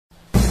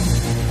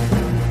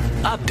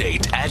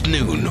Update at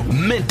noon,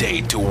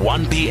 midday to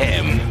 1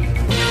 p.m.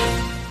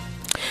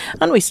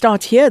 And we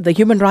start here. The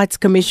Human Rights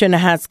Commission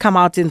has come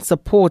out in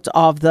support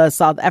of the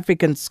South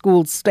African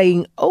schools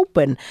staying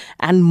open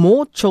and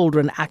more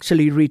children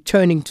actually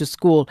returning to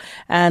school.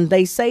 And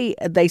they say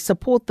they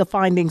support the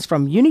findings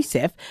from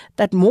UNICEF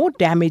that more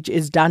damage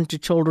is done to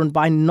children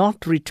by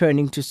not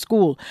returning to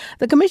school.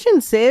 The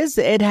Commission says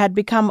it had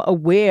become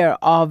aware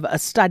of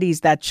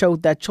studies that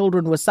showed that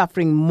children were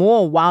suffering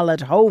more while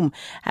at home,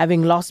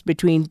 having lost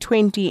between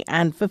 20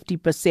 and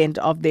 50%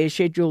 of their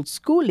scheduled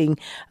schooling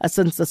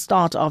since the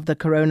start of the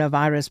coronavirus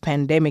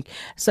pandemic.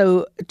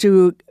 So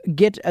to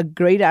get a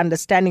greater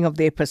understanding of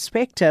their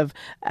perspective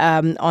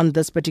on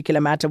this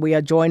particular matter, we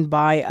are joined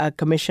by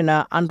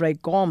Commissioner Andre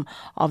Gom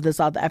of the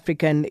South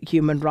African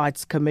Human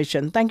Rights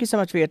Commission. Thank you so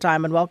much for your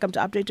time and welcome to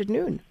Update at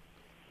Noon.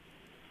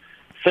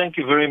 Thank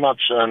you very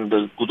much and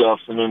good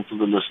afternoon to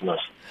the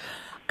listeners.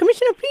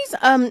 Commissioner, please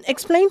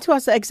explain to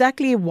us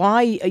exactly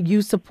why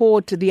you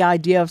support the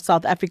idea of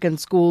South African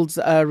schools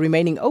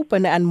remaining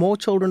open and more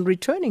children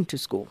returning to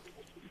school.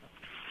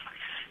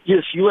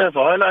 Yes, you have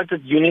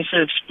highlighted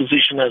UNICEF's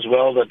position as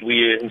well, that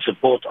we are in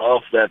support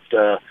of that.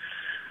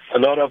 A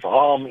lot of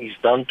harm is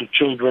done to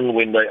children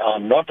when they are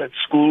not at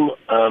school.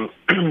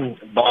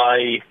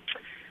 By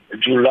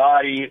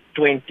July,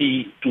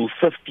 20 to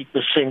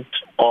 50%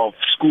 of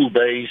school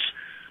days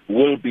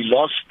will be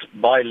lost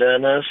by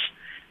learners.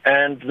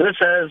 And this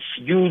has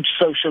huge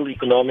social,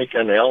 economic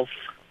and health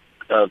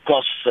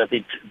costs that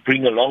it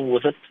bring along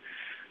with it.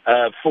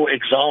 For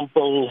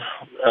example,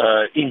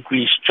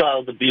 increased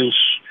child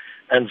abuse,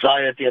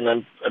 anxiety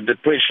and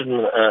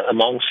depression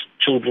amongst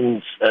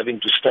children having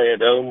to stay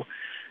at home,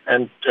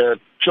 and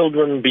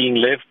children being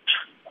left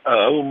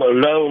home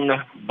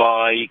alone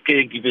by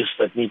caregivers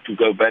that need to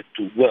go back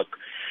to work.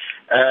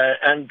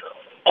 And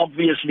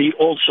obviously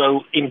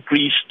also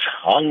increased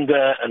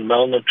hunger and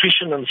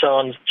malnutrition and so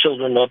on,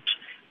 children not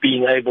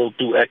being able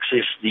to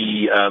access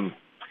the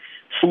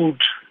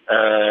food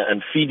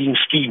and feeding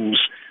schemes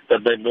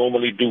that they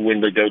normally do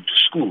when they go to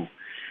school.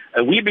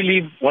 We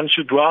believe one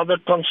should rather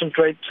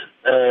concentrate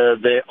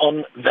there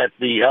on that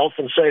the health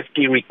and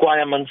safety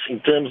requirements in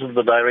terms of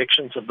the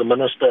directions of the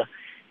Minister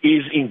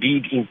is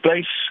indeed in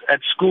place at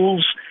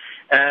schools,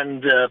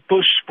 and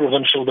push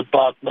provincial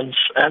departments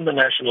and the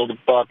national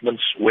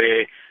departments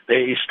where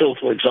there is still,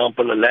 for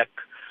example, a lack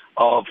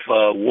of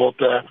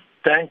water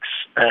tanks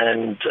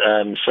and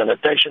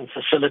sanitation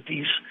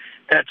facilities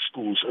at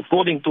schools.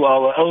 According to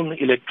our own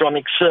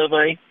electronic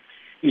survey,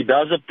 it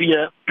does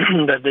appear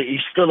that there is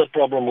still a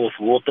problem with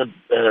water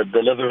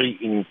delivery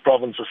in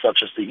provinces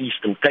such as the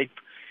Eastern Cape,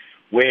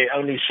 where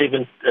only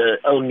 47%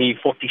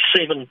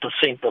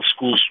 of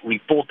schools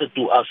reported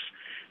to us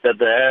that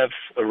they have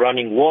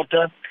running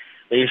water.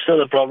 There is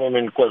still a problem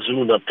in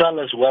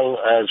KwaZulu-Natal as well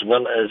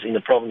as in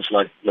a province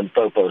like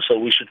Limpopo. So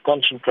we should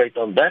concentrate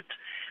on that.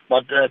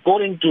 But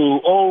according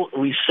to all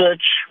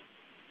research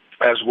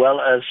as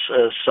well as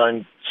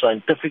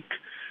scientific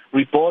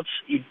reports,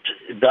 it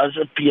does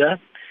appear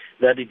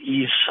that it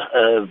is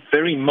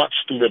very much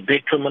to the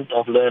detriment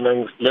of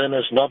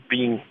learners not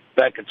being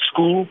back at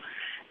school,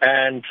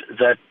 and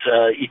that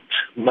it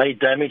may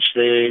damage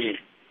their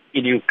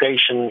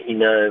education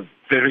in a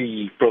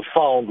very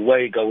profound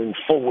way going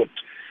forward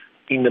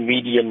in the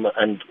medium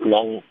and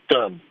long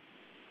term.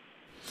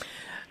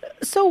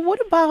 So what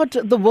about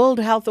the World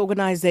Health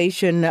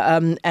Organization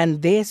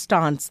and their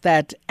stance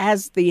that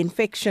as the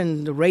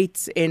infection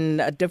rates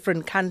in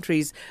different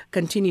countries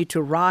continue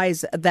to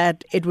rise,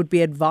 that it would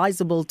be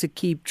advisable to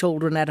keep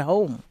children at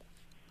home?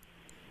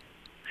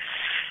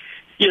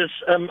 Yes,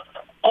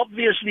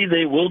 obviously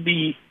there will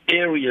be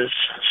areas,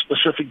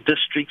 specific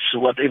districts,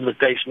 whatever the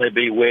case may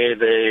be, where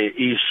there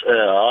is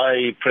a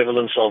high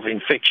prevalence of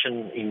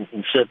infection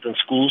in certain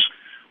schools,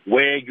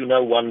 where,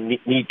 one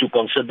need to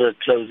consider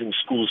closing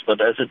schools.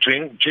 But as a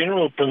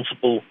general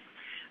principle,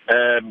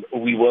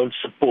 we won't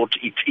support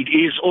it. It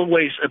is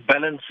always a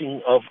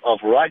balancing of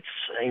rights,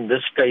 in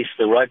this case,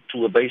 the right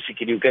to a basic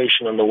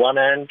education on the one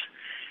hand,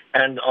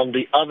 and on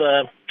the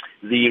other,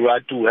 the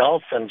right to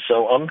health and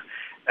so on.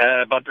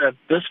 But at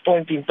this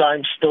point in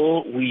time,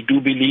 still, we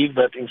do believe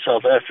that in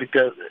South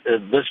Africa,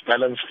 this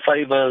balance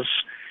favors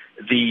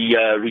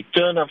the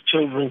return of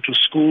children to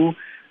school,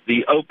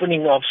 the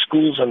opening of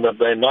schools, and that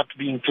they're not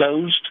being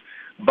closed,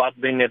 but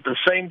then at the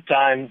same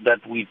time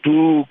that we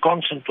do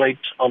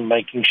concentrate on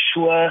making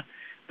sure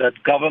that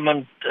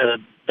government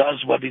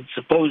does what it's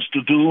supposed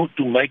to do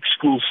to make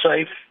schools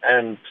safe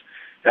and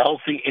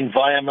healthy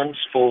environments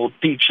for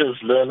teachers,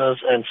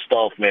 learners, and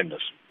staff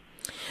members.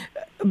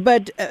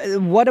 But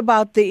what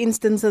about the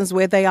instances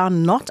where they are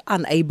not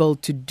unable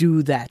to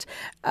do that,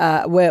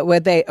 where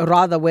they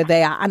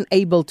are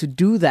unable to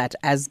do that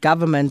as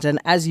government? And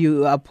as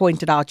you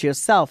pointed out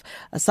yourself,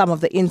 some of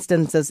the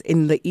instances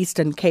in the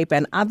Eastern Cape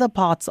and other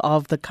parts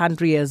of the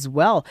country as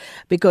well,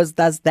 because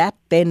does that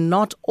then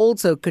not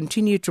also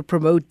continue to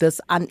promote this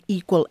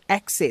unequal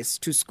access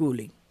to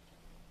schooling?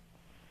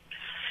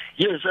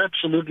 Yes,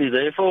 absolutely.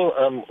 Therefore,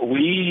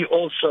 we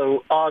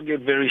also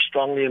argued very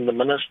strongly, and the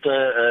Minister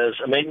has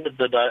amended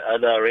the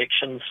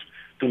directions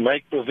to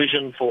make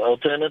provision for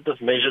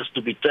alternative measures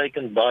to be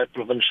taken by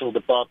provincial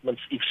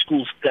departments if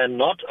schools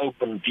cannot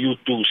open due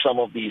to some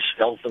of these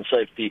health and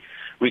safety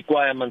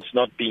requirements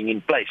not being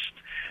in place.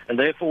 And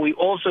therefore, we're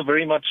also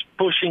very much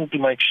pushing to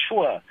make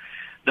sure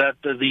that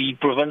the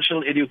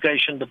provincial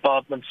education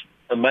departments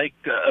make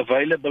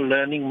available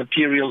learning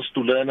materials to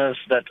learners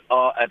that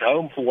are at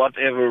home for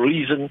whatever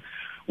reason,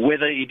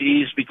 whether it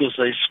is because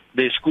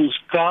their schools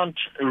can't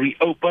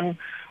reopen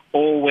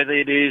or whether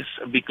it is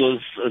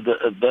because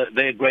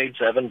their grades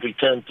haven't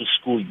returned to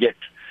school yet.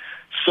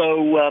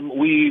 So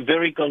we're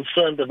very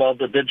concerned about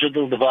the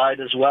digital divide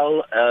as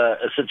well,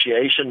 a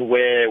situation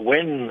where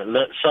when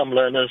some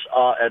learners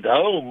are at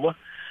home,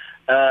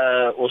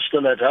 or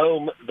still at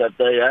home, that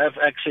they have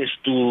access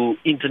to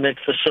internet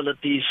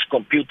facilities,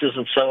 computers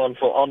and so on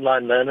for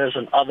online learners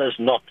and others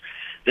not.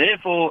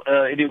 Therefore,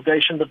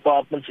 education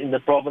departments in the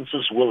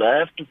provinces will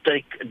have to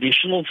take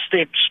additional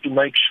steps to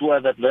make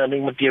sure that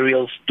learning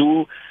materials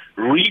do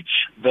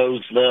reach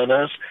those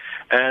learners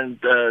and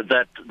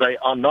that they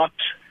are not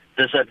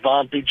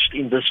disadvantaged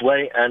in this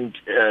way, and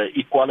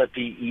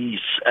equality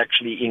is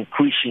actually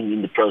increasing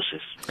in the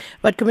process.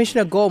 But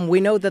Commissioner Gorm,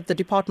 we know that the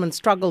department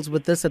struggles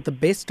with this at the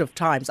best of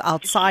times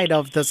outside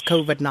of this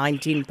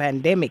COVID-19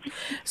 pandemic.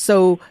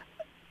 So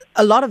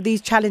a lot of these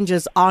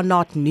challenges are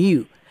not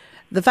new.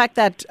 The fact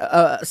that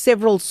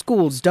several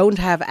schools don't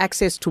have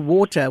access to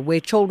water, where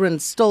children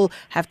still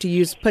have to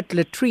use pit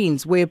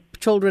latrines, where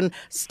children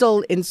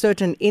still in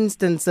certain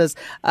instances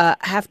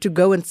have to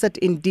go and sit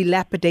in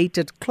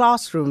dilapidated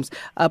classrooms,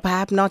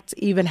 perhaps not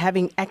even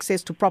having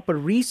access to proper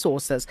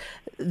resources.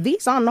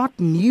 These are not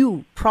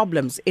new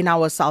problems in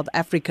our South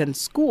African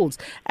schools.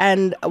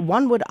 And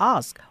one would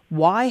ask,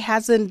 why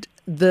hasn't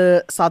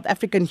the South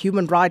African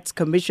Human Rights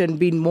Commission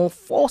been more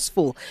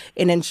forceful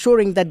in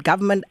ensuring that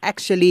government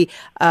actually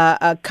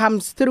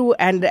comes through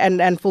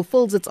and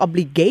fulfills its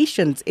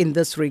obligations in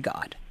this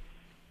regard?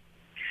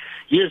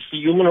 Yes, the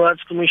Human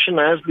Rights Commission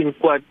has been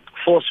quite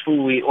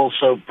forceful. We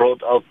also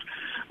brought out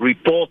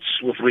reports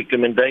with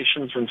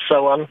recommendations and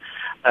so on.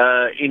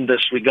 In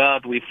this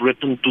regard, we've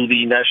written to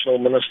the National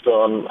Minister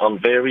on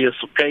various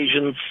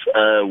occasions.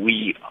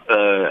 We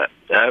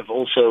have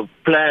also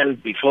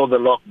planned before the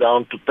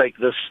lockdown to take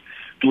this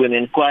to an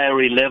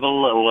inquiry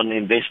level or an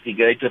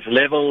investigative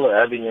level,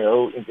 having a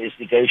whole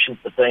investigation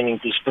pertaining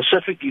to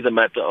specifically the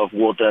matter of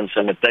water and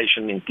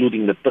sanitation,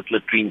 including the pit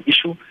latrine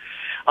issue.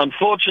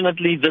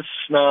 Unfortunately, this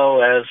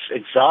now has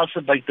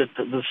exacerbated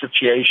the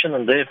situation,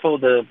 and therefore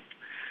the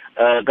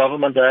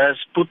government has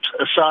put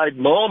aside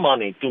more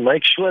money to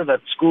make sure that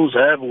schools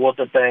have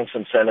water tanks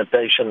and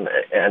sanitation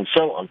and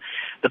so on.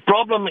 The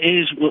problem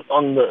is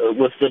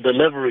with the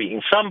delivery.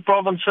 In some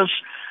provinces,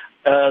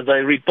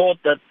 they report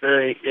that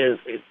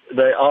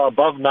they are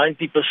above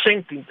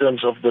 90% in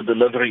terms of the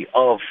delivery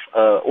of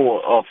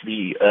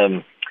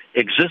the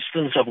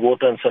existence of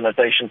water and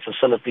sanitation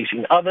facilities.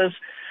 In others,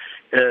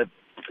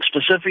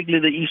 specifically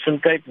the Eastern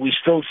Cape, we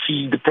still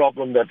see the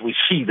problem that we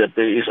see, that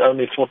there is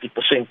only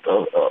 40%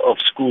 of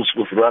schools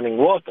with running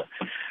water.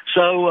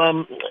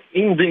 So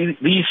in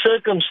these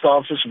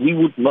circumstances, we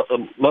would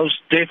most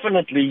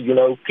definitely,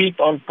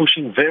 keep on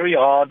pushing very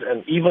hard,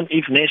 and even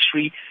if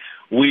necessary,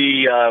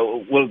 we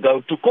will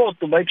go to court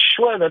to make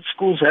sure that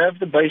schools have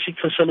the basic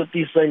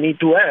facilities they need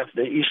to have.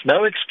 There is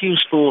no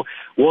excuse for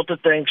water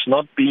tanks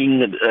not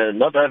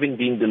having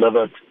been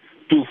delivered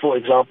to, for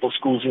example,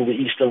 schools in the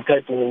Eastern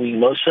Cape, and we're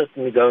most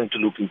certainly going to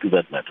look into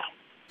that matter.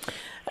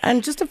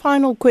 And just a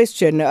final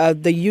question.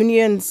 The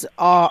unions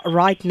are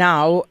right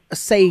now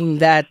saying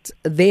that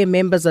their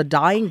members are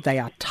dying. They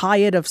are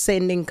tired of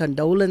sending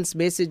condolence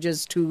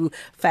messages to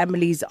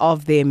families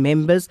of their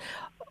members.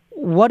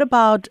 What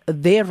about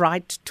their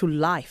right to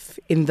life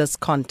in this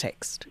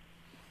context?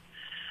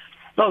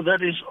 No,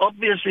 that is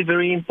obviously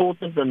very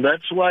important, and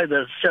that's why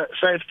the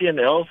safety and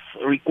health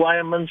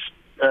requirements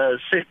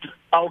set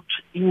out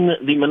in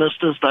the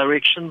minister's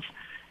directions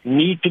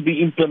need to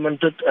be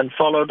implemented and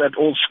followed at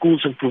all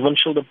schools, and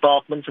provincial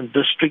departments and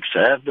districts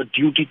have the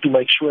duty to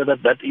make sure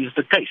that that is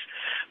the case.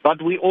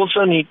 But we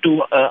also need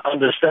to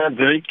understand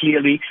very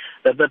clearly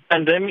that the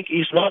pandemic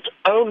is not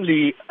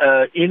only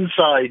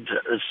inside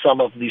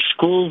some of these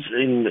schools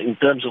in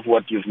terms of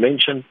what you've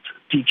mentioned,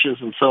 teachers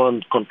and so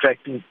on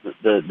contracting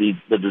the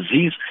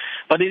disease,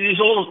 but it is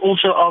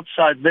also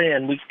outside there,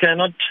 and we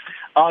cannot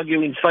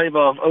argue in favor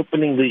of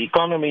opening the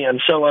economy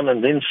and so on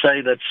and then say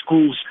that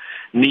schools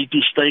need to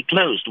stay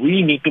closed.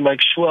 We need to make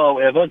sure,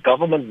 however,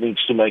 government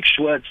needs to make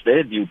sure, it's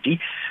their duty,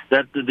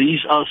 that these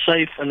are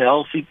safe and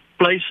healthy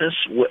places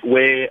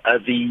where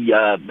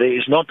there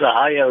is not a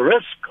higher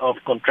risk of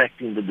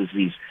contracting the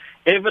disease.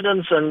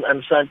 Evidence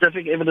and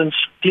scientific evidence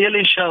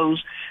clearly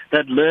shows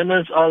that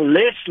learners are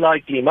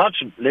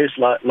much less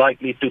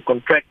likely to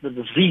contract the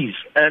disease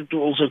and to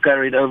also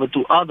carry it over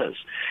to others.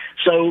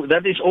 So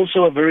that is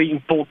also a very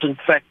important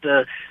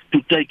factor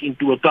to take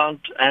into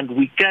account, and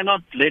we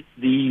cannot let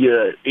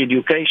the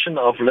education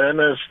of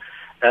learners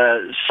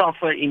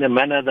suffer in a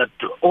manner that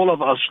all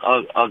of us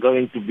are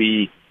going to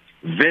be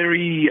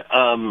very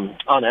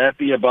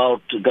unhappy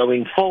about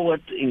going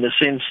forward, in the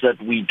sense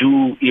that we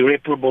do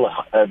irreparable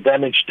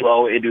damage to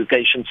our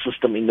education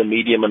system in the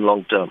medium and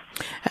long term.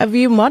 Have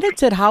you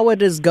monitored how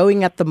it is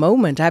going at the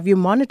moment? Have you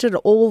monitored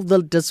all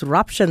the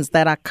disruptions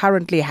that are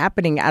currently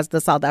happening as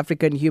the South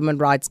African Human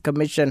Rights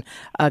Commission,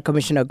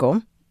 Commissioner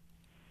Gom?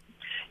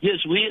 Yes,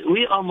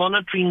 we are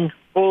monitoring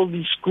all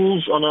these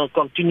schools on a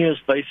continuous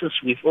basis.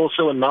 We've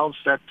also announced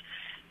that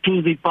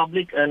to the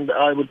public, and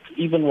I would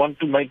even want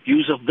to make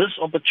use of this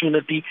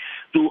opportunity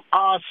to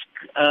ask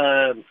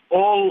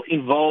all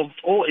involved,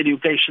 all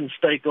education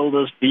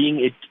stakeholders,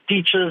 being it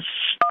teachers,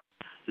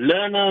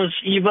 learners,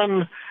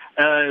 even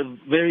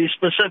very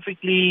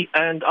specifically,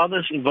 and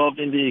others involved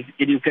in the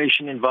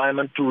education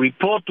environment, to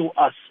report to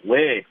us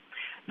where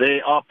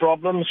there are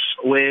problems,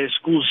 where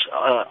schools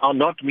are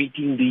not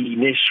meeting the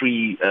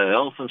necessary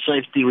health and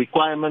safety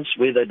requirements,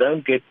 where they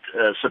don't get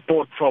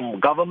support from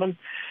government,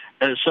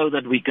 so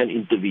that we can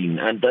intervene.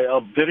 And they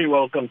are very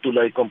welcome to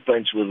lay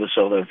complaints with the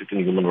South African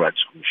Human Rights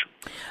Commission.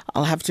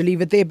 I'll have to leave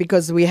it there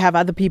because we have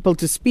other people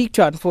to speak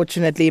to,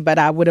 unfortunately, but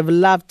I would have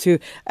loved to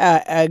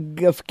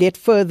get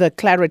further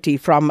clarity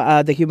from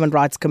the Human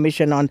Rights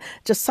Commission on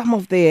just some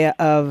of their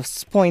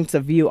points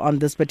of view on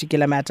this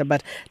particular matter,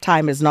 but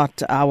time is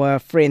not our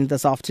friend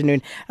this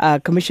afternoon.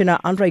 Commissioner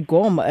Andre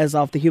Gom is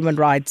of the Human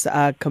Rights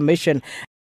Commission.